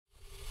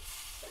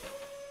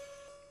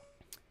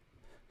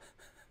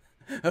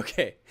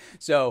Okay,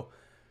 so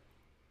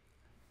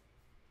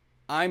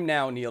I'm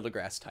now Neil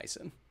deGrasse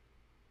Tyson.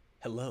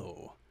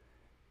 Hello.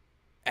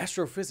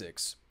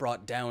 Astrophysics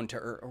brought down to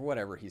Earth, or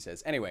whatever he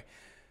says. Anyway,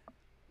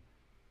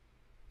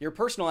 your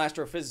personal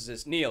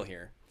astrophysicist, Neil,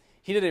 here.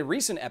 He did a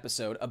recent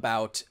episode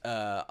about,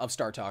 of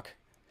Star Talk.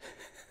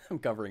 I'm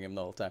covering him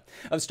the whole time.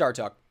 Of Star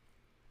Talk.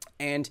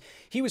 And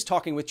he was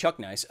talking with Chuck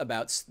Nice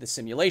about the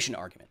simulation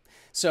argument.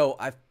 So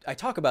I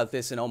talk about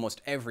this in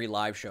almost every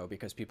live show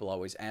because people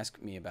always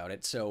ask me about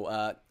it.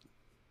 So,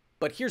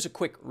 but here's a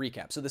quick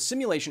recap. So the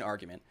simulation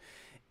argument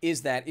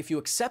is that if you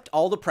accept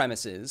all the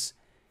premises,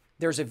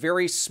 there's a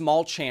very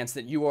small chance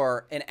that you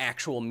are an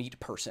actual meat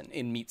person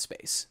in meat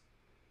space.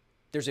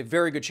 There's a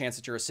very good chance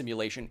that you're a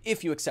simulation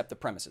if you accept the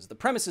premises. The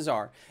premises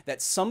are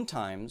that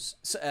sometimes,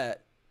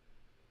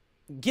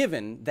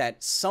 given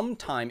that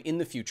sometime in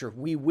the future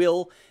we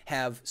will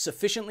have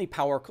sufficiently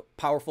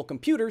powerful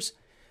computers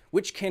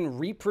which can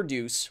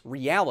reproduce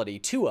reality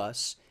to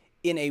us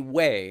in a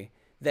way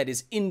that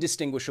is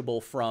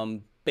indistinguishable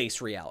from base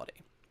reality.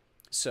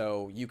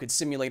 So you could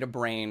simulate a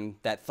brain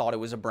that thought it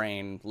was a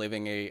brain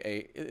living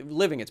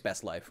living its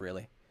best life,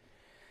 really.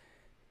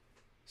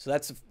 So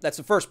that's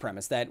the first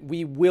premise, that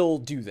we will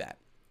do that.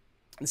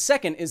 The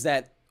second is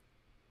that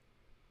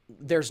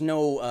there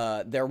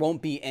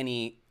won't be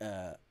any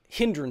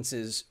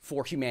hindrances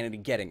for humanity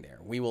getting there.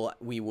 We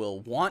will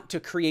want to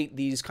create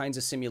these kinds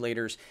of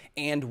simulators,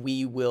 and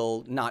we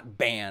will not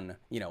ban,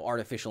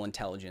 artificial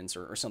intelligence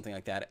or something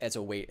like that as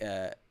a way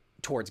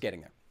towards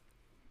getting there.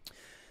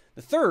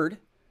 The third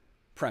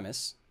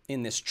premise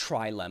in this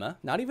trilemma,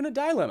 not even a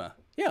dilemma.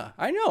 Yeah,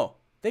 I know.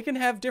 They can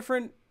have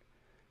different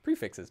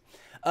prefixes.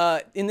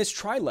 In this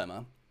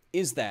trilemma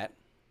is that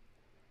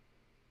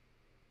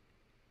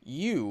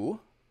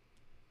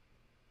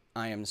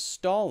I am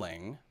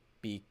stalling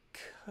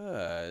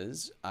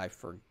because I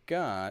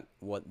forgot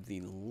what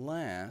the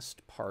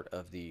last part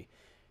of the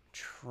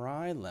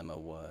trilemma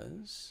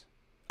was.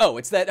 Oh,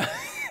 it's that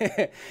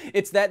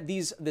it's that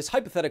this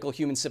hypothetical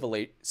human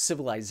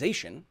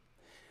civilization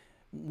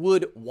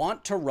would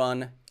want to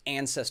run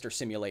ancestor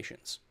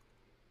simulations.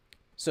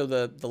 So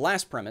the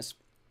last premise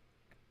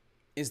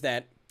is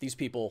that these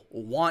people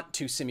want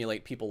to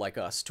simulate people like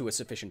us to a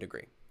sufficient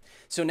degree.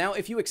 So now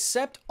if you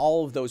accept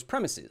all of those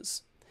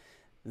premises,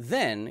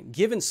 then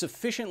given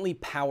sufficiently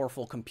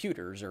powerful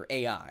computers, or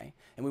AI,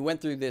 and we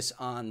went through this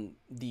on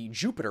the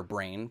Jupiter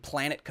Brain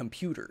Planet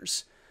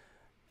Computers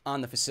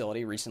on the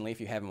facility recently.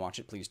 If you haven't watched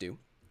it, please do.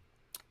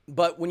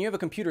 But when you have a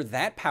computer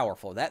that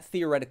powerful, that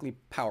theoretically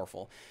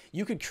powerful,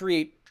 you could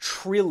create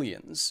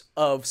trillions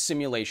of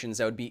simulations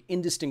that would be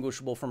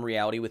indistinguishable from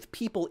reality, with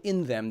people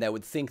in them that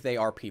would think they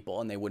are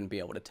people and they wouldn't be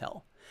able to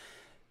tell.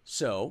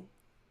 So,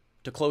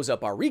 to close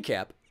up our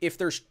recap, if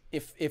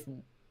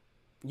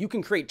you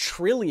can create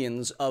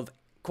trillions of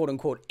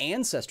quote-unquote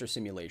ancestor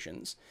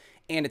simulations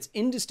and it's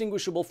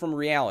indistinguishable from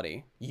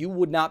reality, you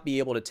would not be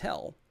able to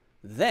tell,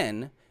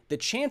 then the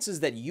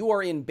chances that you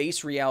are in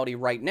base reality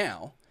right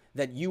now,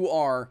 that you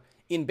are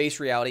in base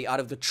reality out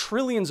of the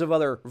trillions of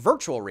other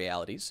virtual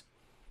realities,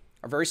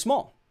 are very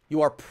small.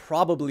 You are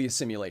probably a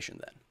simulation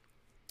then.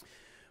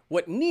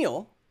 What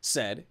Neil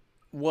said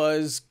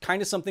was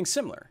kind of something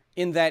similar,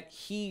 in that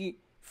he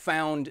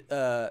found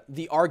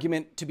the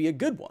argument to be a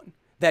good one,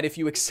 that if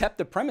you accept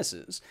the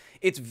premises,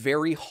 it's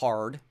very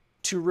hard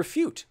to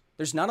refute.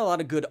 There's not a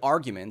lot of good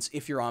arguments,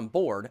 if you're on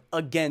board,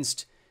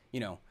 against,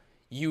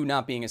 you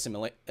not being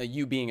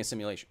you being a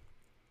simulation.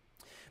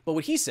 But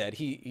what he said,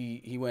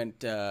 he went,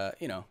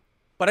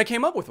 but I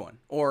came up with one.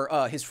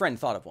 Or his friend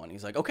thought of one.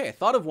 He's like, okay, I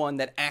thought of one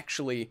that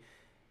actually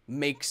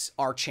makes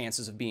our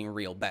chances of being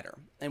real better.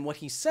 And what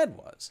he said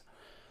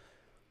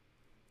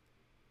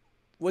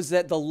was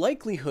that the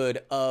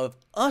likelihood of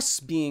us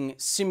being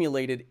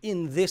simulated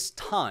in this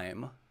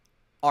time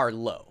are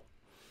low.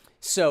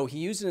 So he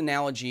used an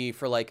analogy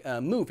for like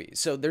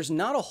movies. So there's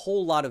not a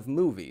whole lot of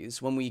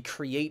movies when we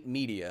create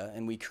media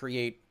and we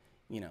create,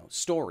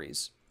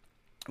 stories.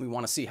 We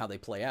want to see how they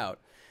play out.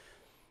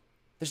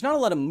 There's not a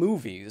lot of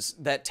movies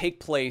that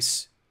take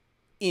place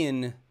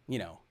in,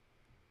 the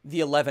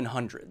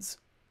 1100s,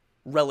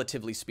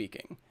 relatively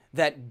speaking,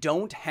 that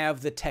don't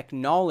have the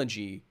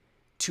technology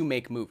to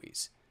make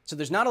movies. So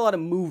there's not a lot of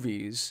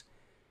movies,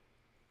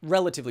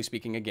 relatively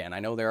speaking. Again, I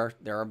know there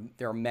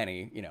are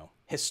many,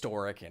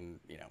 historic and,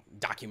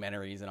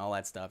 documentaries and all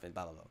that stuff and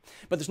blah, blah, blah.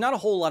 But there's not a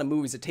whole lot of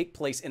movies that take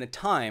place in a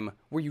time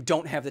where you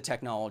don't have the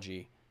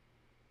technology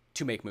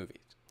to make movies.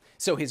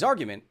 So his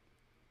argument,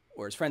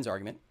 or his friend's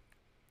argument,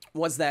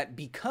 was that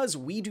because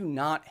we do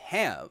not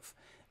have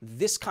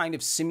this kind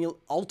of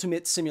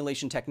ultimate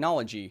simulation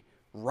technology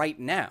right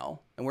now,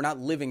 and we're not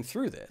living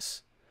through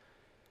this,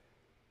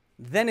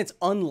 then it's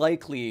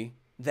unlikely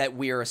that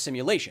we are a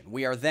simulation.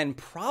 We are then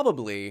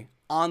probably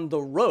on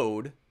the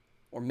road,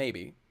 or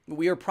maybe,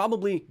 we are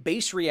probably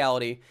base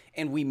reality,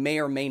 and we may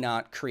or may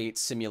not create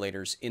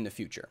simulators in the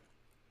future.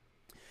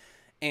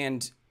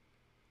 And,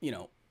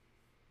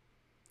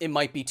 it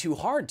might be too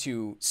hard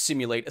to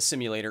simulate a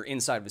simulator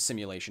inside of a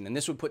simulation. And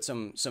this would put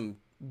some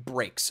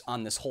brakes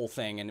on this whole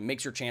thing, and it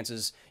makes your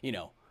chances,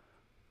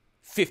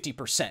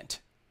 50%,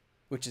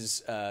 which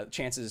is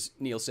chances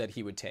Neil said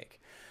he would take.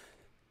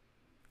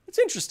 It's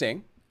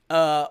interesting,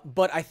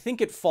 but I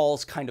think it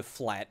falls kind of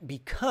flat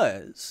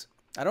because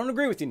I don't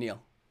agree with you,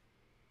 Neil.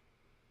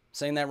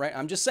 Saying that right?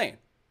 I'm just saying.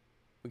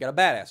 We got a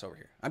badass over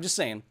here. I'm just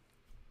saying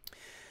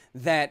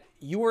that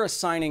you are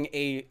assigning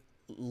a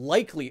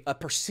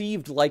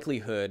perceived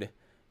likelihood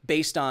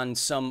based on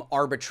some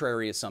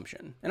arbitrary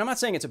assumption. And I'm not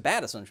saying it's a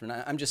bad assumption.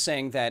 I'm just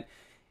saying that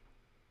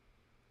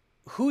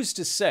who's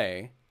to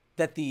say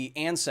that the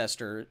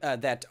ancestor,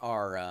 that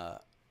our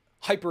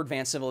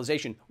hyper-advanced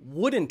civilization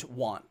wouldn't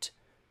want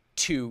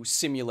to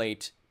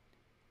simulate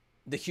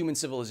the human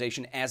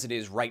civilization as it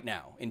is right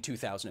now in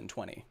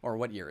 2020? Or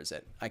what year is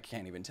it? I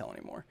can't even tell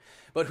anymore.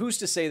 But who's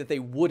to say that they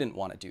wouldn't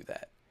want to do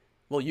that?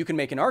 Well, you can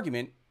make an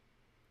argument,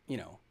 you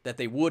know, that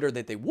they would or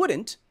that they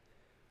wouldn't,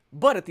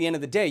 but at the end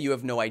of the day, you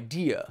have no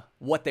idea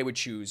what they would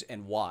choose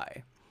and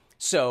why.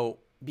 So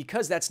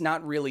because that's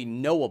not really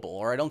knowable,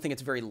 or I don't think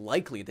it's very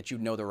likely that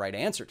you'd know the right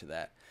answer to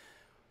that,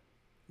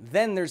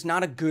 then there's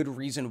not a good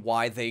reason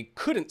why they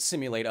couldn't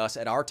simulate us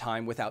at our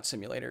time without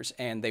simulators,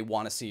 and they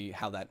want to see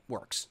how that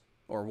works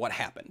or what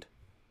happened.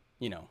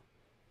 You know,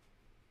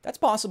 that's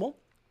possible.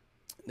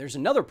 There's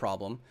another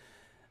problem,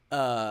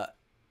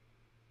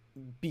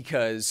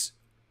 because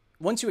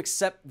once you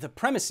accept the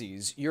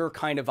premises, you're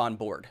kind of on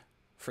board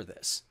for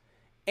this.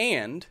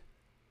 And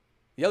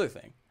the other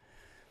thing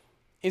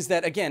is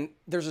that, again,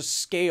 there's a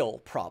scale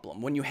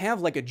problem. When you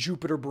have like a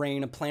Jupiter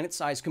brain, a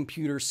planet-sized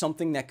computer,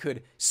 something that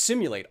could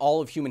simulate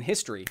all of human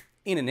history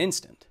in an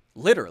instant,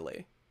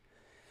 literally,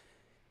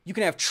 you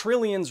can have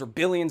trillions or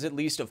billions at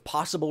least of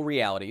possible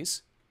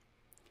realities.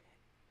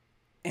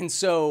 And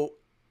so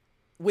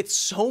with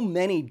so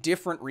many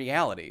different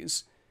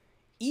realities,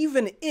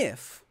 even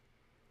if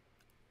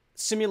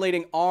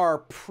simulating our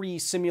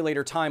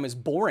pre-simulator time is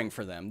boring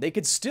for them, they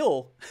could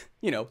still,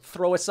 you know,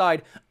 throw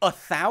aside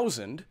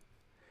 1,000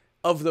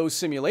 of those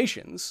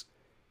simulations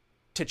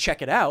to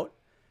check it out,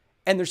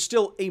 and there's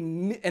still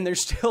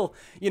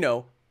you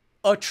know,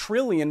 1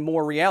 trillion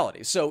more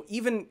realities. So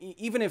even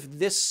if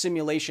this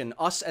simulation,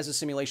 us as a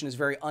simulation, is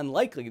very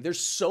unlikely, there's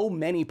so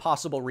many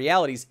possible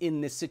realities in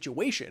this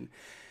situation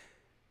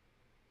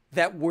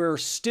that we're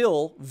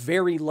still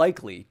very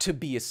likely to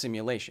be a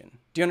simulation.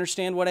 Do you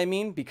understand what I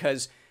mean?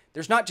 Because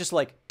there's not just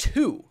like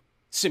 2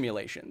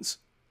 simulations.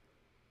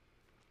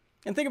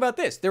 And think about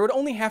this. There would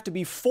only have to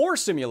be 4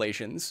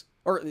 simulations,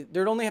 or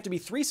there'd only have to be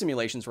 3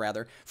 simulations,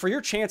 rather, for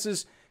your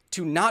chances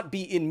to not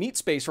be in meat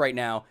space right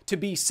now to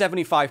be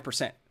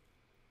 75%.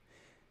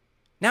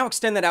 Now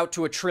extend that out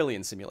to 1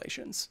 trillion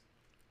simulations.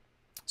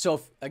 So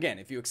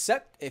if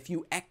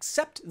you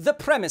accept the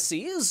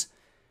premises,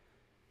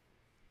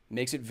 it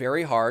makes it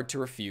very hard to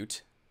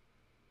refute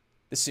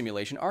the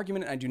simulation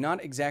argument. I do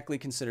not exactly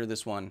consider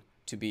this one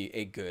to be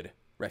a good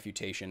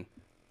refutation.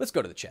 Let's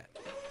go to the chat.